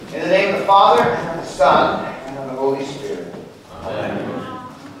In the name of the Father, and of the Son, and of the Holy Spirit. Amen.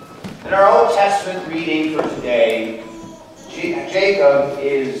 In our Old Testament reading for today, Jacob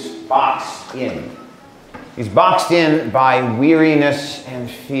is boxed in. He's boxed in by weariness and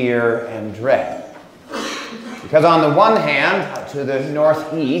fear and dread. Because on the one hand, to the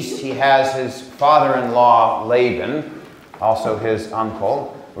northeast, he has his father-in-law Laban, also his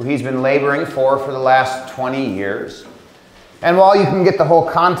uncle, who he's been laboring for the last 20 years. And while you can get the whole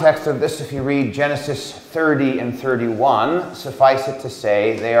context of this if you read Genesis 30 and 31, suffice it to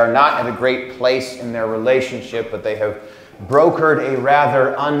say, they are not at a great place in their relationship, but they have brokered a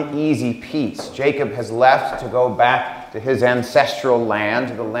rather uneasy peace. Jacob has left to go back to his ancestral land,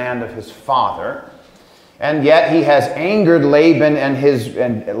 to the land of his father. And yet he has angered Laban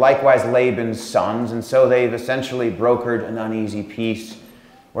and likewise Laban's sons, and so they've essentially brokered an uneasy peace,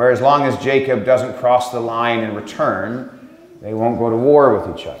 where as long as Jacob doesn't cross the line and return, they won't go to war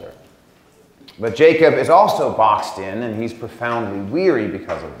with each other. But Jacob is also boxed in, and he's profoundly weary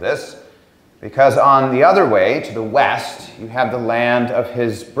because of this, because on the other way, to the west, you have the land of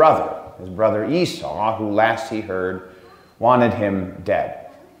his brother Esau, who last he heard wanted him dead.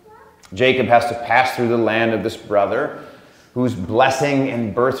 Jacob has to pass through the land of this brother, whose blessing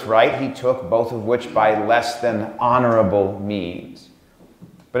and birthright he took, both of which by less than honorable means.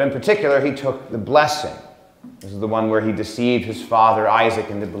 But in particular, he took the blessing. This is the one where he deceived his father Isaac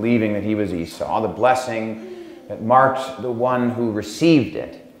into believing that he was Esau, the blessing that marked the one who received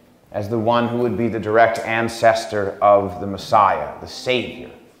it as the one who would be the direct ancestor of the Messiah, the Savior.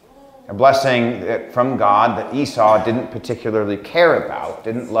 A blessing from God that Esau didn't particularly care about,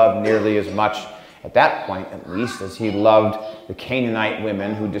 didn't love nearly as much, at that point at least, as he loved the Canaanite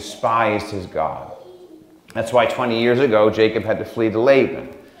women who despised his God. That's why 20 years ago Jacob had to flee to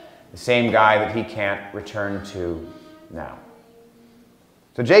Laban, the same guy that he can't return to now.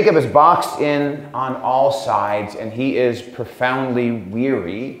 So Jacob is boxed in on all sides, and he is profoundly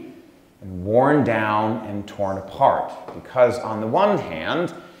weary and worn down and torn apart. Because on the one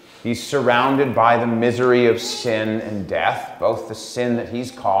hand, he's surrounded by the misery of sin and death, both the sin that he's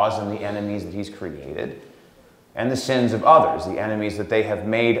caused and the enemies that he's created, and the sins of others, the enemies that they have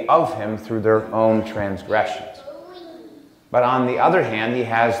made of him through their own transgressions. But on the other hand, he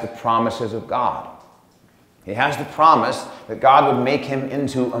has the promises of God. He has the promise that God would make him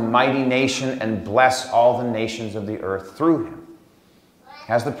into a mighty nation and bless all the nations of the earth through him. He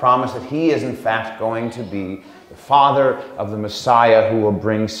has the promise that he is in fact going to be the father of the Messiah who will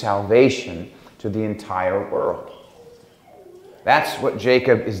bring salvation to the entire world. That's what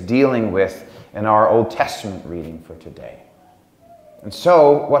Jacob is dealing with in our Old Testament reading for today. And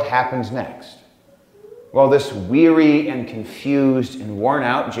so, what happens next? Well, this weary and confused and worn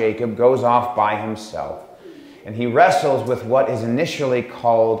out Jacob goes off by himself, and he wrestles with what is initially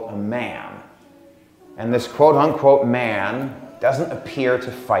called a man. And this quote-unquote man doesn't appear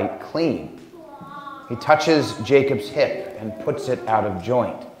to fight clean. He touches Jacob's hip and puts it out of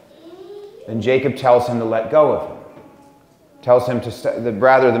joint. Then Jacob tells him to let go of him.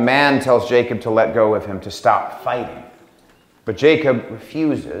 The man tells Jacob to let go of him, to stop fighting. But Jacob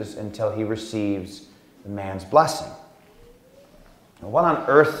refuses until he receives the man's blessing. Now, what on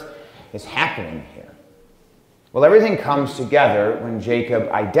earth is happening here? Well, everything comes together when Jacob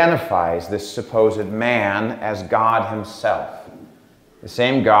identifies this supposed man as God himself, the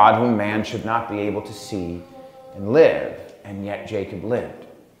same God whom man should not be able to see and live, and yet Jacob lived.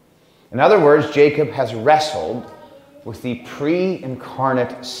 In other words, Jacob has wrestled with the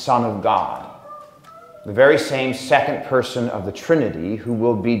pre-incarnate Son of God, the very same second person of the Trinity who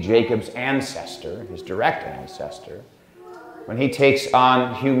will be Jacob's ancestor, his direct ancestor, when he takes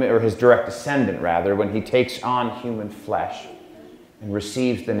on his direct descendant rather, when he takes on human flesh and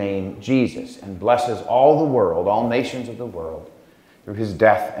receives the name Jesus and blesses all the world, all nations of the world, through his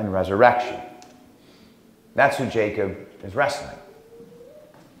death and resurrection. That's who Jacob is wrestling.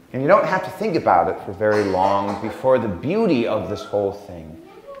 And you don't have to think about it for very long before the beauty of this whole thing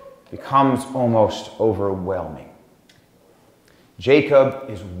becomes almost overwhelming. Jacob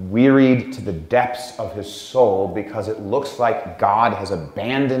is wearied to the depths of his soul because it looks like God has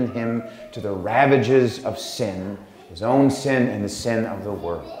abandoned him to the ravages of sin, his own sin and the sin of the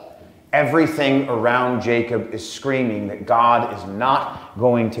world. Everything around Jacob is screaming that God is not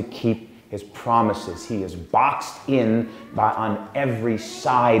going to keep his promises. He is boxed in on every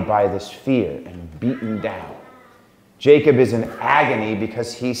side by this fear and beaten down. Jacob is in agony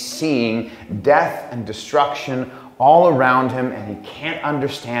because he's seeing death and destruction all around him, and he can't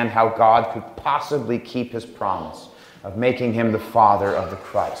understand how God could possibly keep his promise of making him the father of the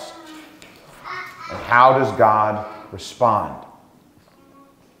Christ. And how does God respond?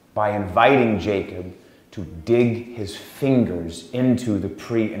 by inviting Jacob to dig his fingers into the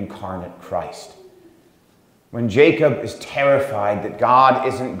pre-incarnate Christ. When Jacob is terrified that God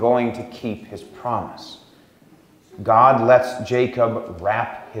isn't going to keep his promise, God lets Jacob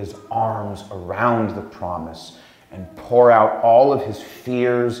wrap his arms around the promise and pour out all of his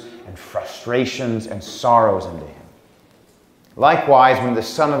fears and frustrations and sorrows into him. Likewise, when the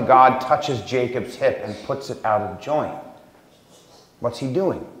Son of God touches Jacob's hip and puts it out of joint, what's he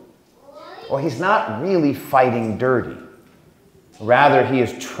doing? Well, he's not really fighting dirty. Rather, he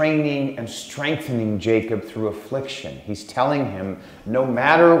is training and strengthening Jacob through affliction. He's telling him, no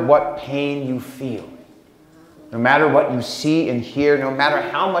matter what pain you feel, no matter what you see and hear, no matter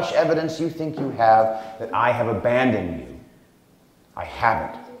how much evidence you think you have that I have abandoned you, I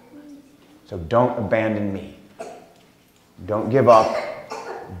haven't. So don't abandon me. Don't give up.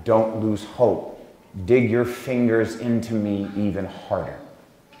 Don't lose hope. Dig your fingers into me even harder.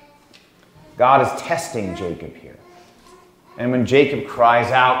 God is testing Jacob here. And when Jacob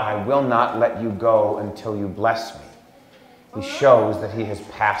cries out, I will not let you go until you bless me, he shows that he has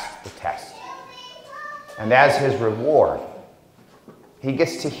passed the test. And as his reward, he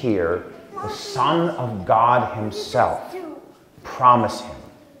gets to hear the Son of God himself promise him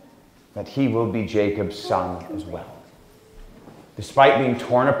that he will be Jacob's son as well. Despite being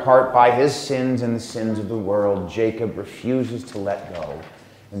torn apart by his sins and the sins of the world, Jacob refuses to let go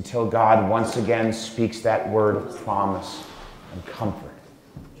until God once again speaks that word of promise and comfort.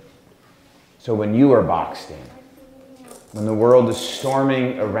 So when you are boxed in, when the world is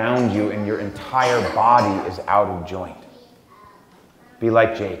storming around you and your entire body is out of joint, be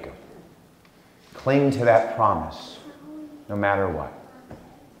like Jacob. Cling to that promise no matter what.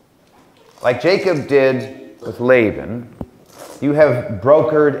 Like Jacob did with Laban, you have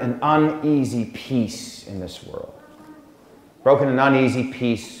brokered an uneasy peace in this world. Broken an uneasy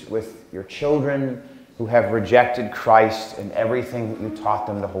peace with your children who have rejected Christ and everything that you taught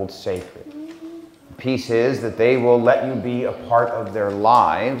them to hold sacred. The peace is that they will let you be a part of their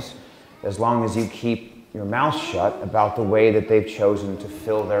lives as long as you keep your mouth shut about the way that they've chosen to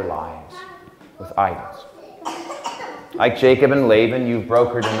fill their lives with idols. Like Jacob and Laban, you've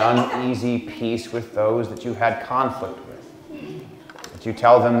brokered an uneasy peace with those that you had conflict with. That you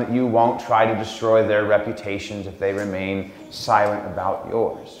tell them that you won't try to destroy their reputations if they remain silent about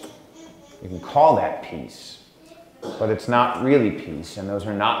yours. You can call that peace, but it's not really peace, and those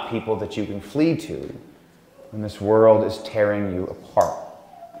are not people that you can flee to when this world is tearing you apart.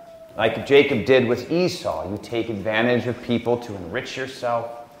 Like Jacob did with Esau, you take advantage of people to enrich yourself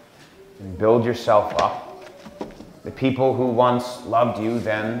and build yourself up. The people who once loved you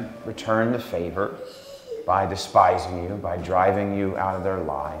then return the favor by despising you, by driving you out of their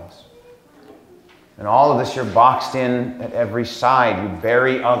lives. And all of this, you're boxed in at every side. You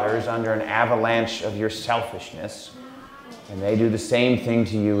bury others under an avalanche of your selfishness, and they do the same thing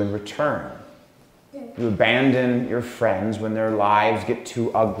to you in return. You abandon your friends when their lives get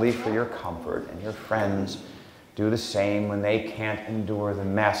too ugly for your comfort, and your friends do the same when they can't endure the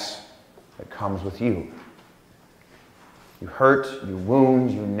mess that comes with you. You hurt, you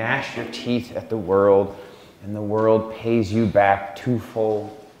wound, you gnash your teeth at the world, and the world pays you back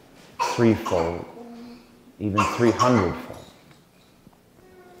twofold, threefold, even 300-fold.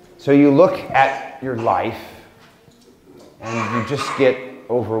 So you look at your life and you just get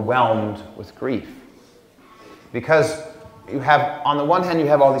overwhelmed with grief. Because you have, on the one hand, you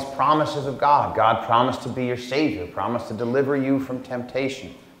have all these promises of God. God promised to be your Savior, promised to deliver you from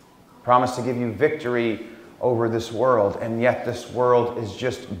temptation, promised to give you victory over this world, and yet this world is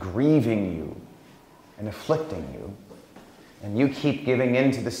just grieving you and afflicting you. And you keep giving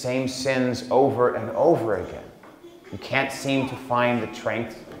in to the same sins over and over again. You can't seem to find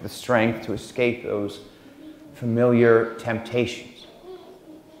the strength to escape those familiar temptations.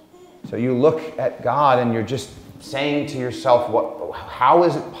 So you look at God and you're just saying to yourself, how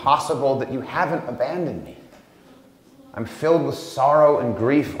is it possible that you haven't abandoned me? I'm filled with sorrow and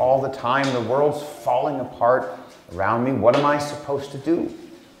grief all the time. The world's falling apart around me. What am I supposed to do?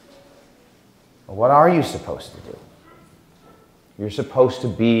 Well, what are you supposed to do? You're supposed to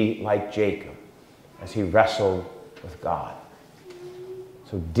be like Jacob as he wrestled with God.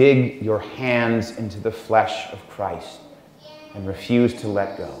 So dig your hands into the flesh of Christ and refuse to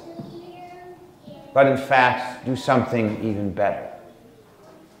let go. But in fact, do something even better.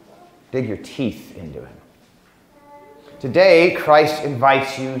 Dig your teeth into him. Today, Christ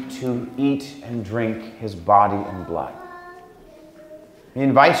invites you to eat and drink his body and blood. He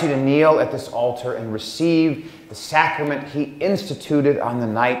invites you to kneel at this altar and receive the sacrament he instituted on the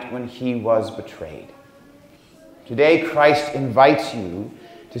night when he was betrayed. Today, Christ invites you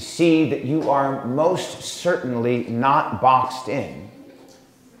to see that you are most certainly not boxed in,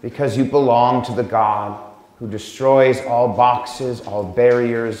 because you belong to the God who destroys all boxes, all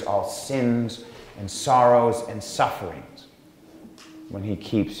barriers, all sins and sorrows and sufferings when he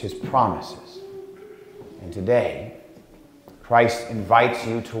keeps his promises. And today, Christ invites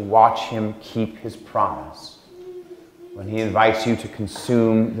you to watch him keep his promise when he invites you to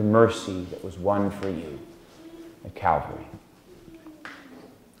consume the mercy that was won for you at Calvary.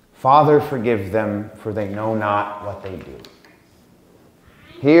 Father, forgive them, for they know not what they do.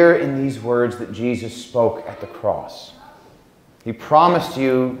 Hear in these words that Jesus spoke at the cross. He promised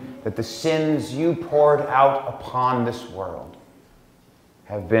you that the sins you poured out upon this world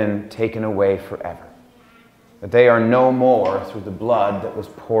have been taken away forever, that they are no more through the blood that was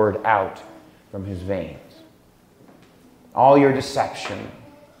poured out from his veins. All your deception,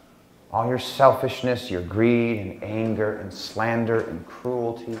 all your selfishness, your greed and anger and slander and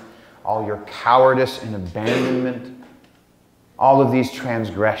cruelty, all your cowardice and abandonment, all of these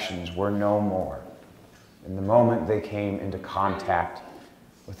transgressions were no more in the moment they came into contact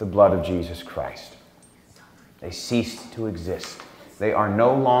with the blood of Jesus Christ. They ceased to exist. They are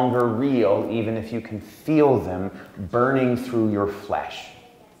no longer real, even if you can feel them burning through your flesh.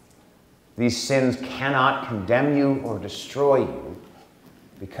 These sins cannot condemn you or destroy you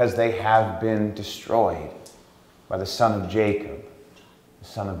because they have been destroyed by the Son of Jacob, the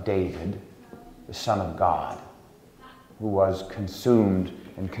Son of David, the Son of God, who was consumed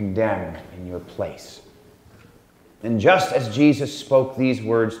and condemned in your place. And just as Jesus spoke these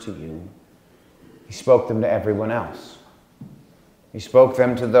words to you, he spoke them to everyone else. He spoke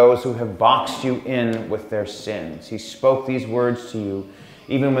them to those who have boxed you in with their sins. He spoke these words to you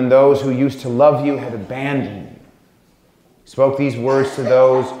even when those who used to love you had abandoned you. He spoke these words to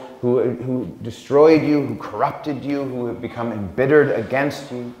those who destroyed you, who corrupted you, who have become embittered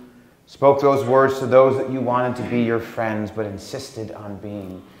against you. Spoke those words to those that you wanted to be your friends but insisted on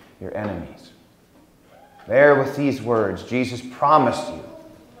being your enemies. There with these words, Jesus promised you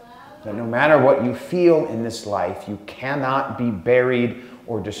that no matter what you feel in this life, you cannot be buried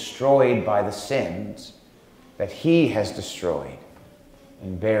or destroyed by the sins that he has destroyed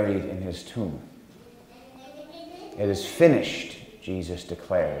and buried in his tomb. It is finished, Jesus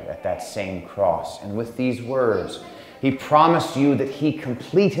declared at that same cross. And with these words, he promised you that he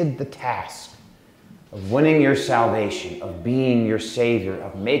completed the task of winning your salvation, of being your Savior,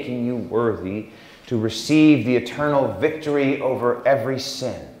 of making you worthy to receive the eternal victory over every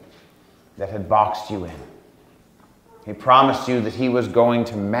sin that had boxed you in. He promised you that he was going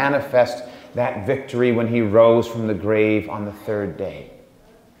to manifest that victory when he rose from the grave on the third day.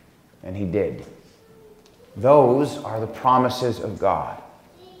 And he did. Those are the promises of God.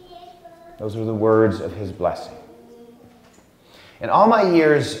 Those are the words of his blessing. In all my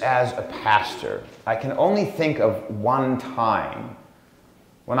years as a pastor, I can only think of one time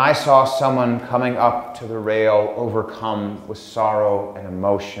when I saw someone coming up to the rail overcome with sorrow and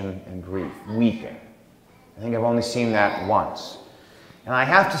emotion and grief, weeping. I think I've only seen that once. And I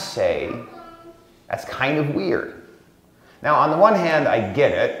have to say, that's kind of weird. Now, on the one hand, I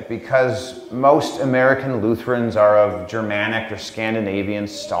get it, because most American Lutherans are of Germanic or Scandinavian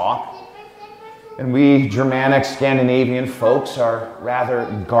stock. And we Germanic, Scandinavian folks are rather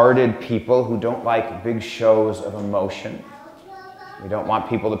guarded people who don't like big shows of emotion. We don't want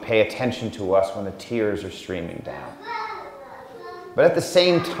people to pay attention to us when the tears are streaming down. But at the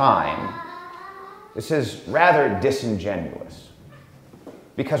same time, this is rather disingenuous,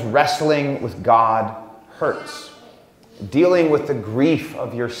 because wrestling with God hurts. Dealing with the grief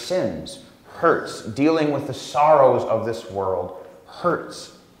of your sins hurts. Dealing with the sorrows of this world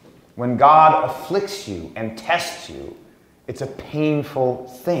hurts. When God afflicts you and tests you, it's a painful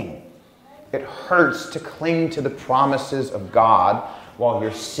thing. It hurts to cling to the promises of God while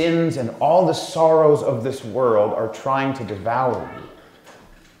your sins and all the sorrows of this world are trying to devour you.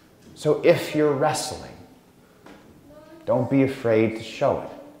 So if you're wrestling, don't be afraid to show it.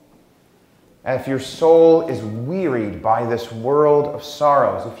 And if your soul is wearied by this world of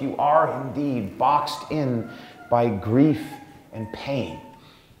sorrows, if you are indeed boxed in by grief and pain,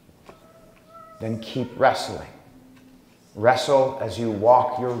 then keep wrestling. Wrestle as you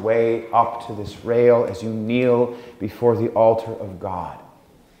walk your way up to this rail, as you kneel before the altar of God.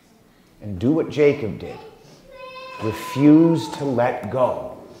 And do what Jacob did. Refuse to let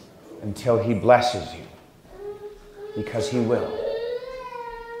go until he blesses you, because he will.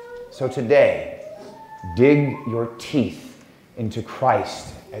 So today, dig your teeth into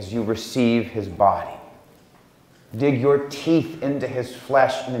Christ as you receive his body. Dig your teeth into his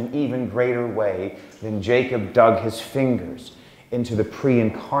flesh in an even greater way than Jacob dug his fingers into the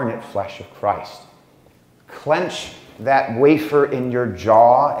pre-incarnate flesh of Christ. Clench that wafer in your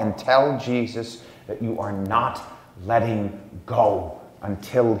jaw and tell Jesus that you are not letting go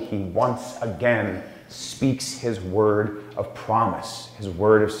until he once again speaks his word of promise, his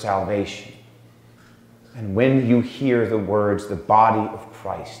word of salvation. And when you hear the words, the body of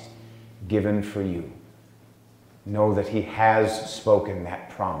Christ given for you, know that he has spoken that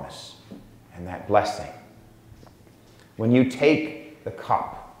promise and that blessing. When you take the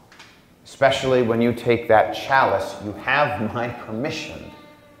cup, especially when you take that chalice, you have my permission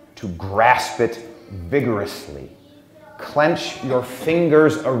to grasp it vigorously. Clench your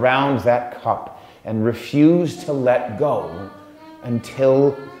fingers around that cup and refuse to let go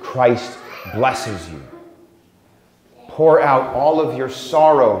until Christ blesses you. Pour out all of your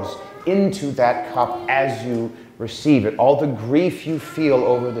sorrows into that cup as you receive it. All the grief you feel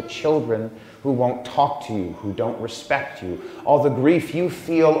over the children who won't talk to you, who don't respect you. All the grief you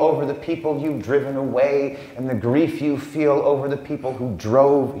feel over the people you've driven away, and the grief you feel over the people who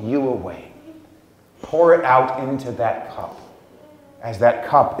drove you away. Pour it out into that cup as that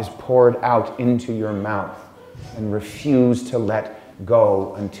cup is poured out into your mouth, and refuse to let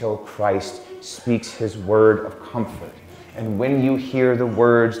go until Christ speaks his word of comfort. And when you hear the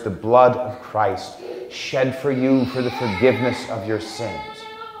words, the blood of Christ shed for you for the forgiveness of your sins,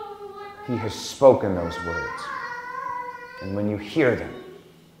 he has spoken those words. And when you hear them,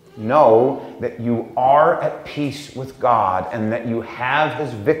 know that you are at peace with God and that you have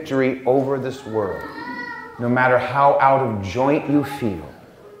his victory over this world. No matter how out of joint you feel,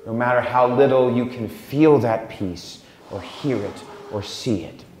 no matter how little you can feel that peace or hear it or see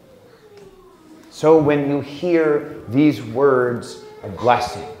it. So when you hear these words of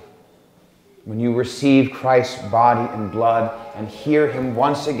blessing, when you receive Christ's body and blood and hear him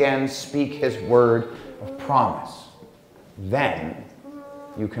once again speak his word of promise, then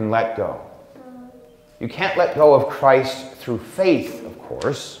you can let go. You can't let go of Christ through faith, of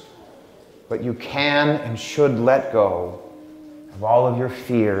course, but you can and should let go of all of your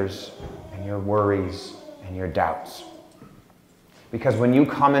fears and your worries and your doubts. Because when you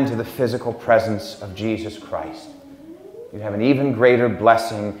come into the physical presence of Jesus Christ, you have an even greater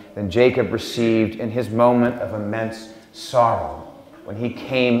blessing than Jacob received in his moment of immense sorrow when he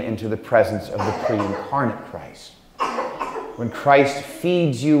came into the presence of the pre-incarnate Christ. When Christ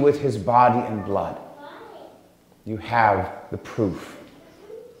feeds you with his body and blood, you have the proof.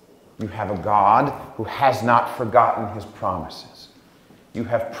 You have a God who has not forgotten his promises. You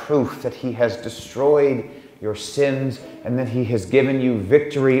have proof that he has destroyed your sins and that he has given you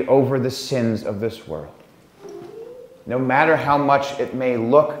victory over the sins of this world. No matter how much it may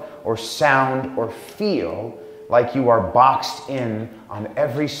look or sound or feel like you are boxed in on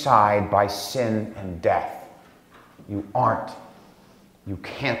every side by sin and death, you aren't. You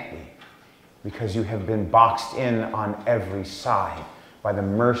can't be, because you have been boxed in on every side by the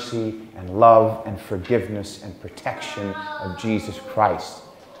mercy and love and forgiveness and protection of Jesus Christ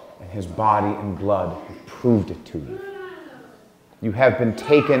and his body and blood who proved it to you. You have been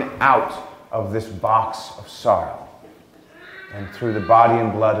taken out of this box of sorrow, and through the body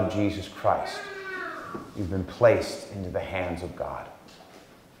and blood of Jesus Christ, you've been placed into the hands of God.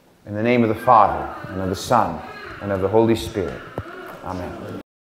 In the name of the Father, and of the Son, and of the Holy Spirit. Amen.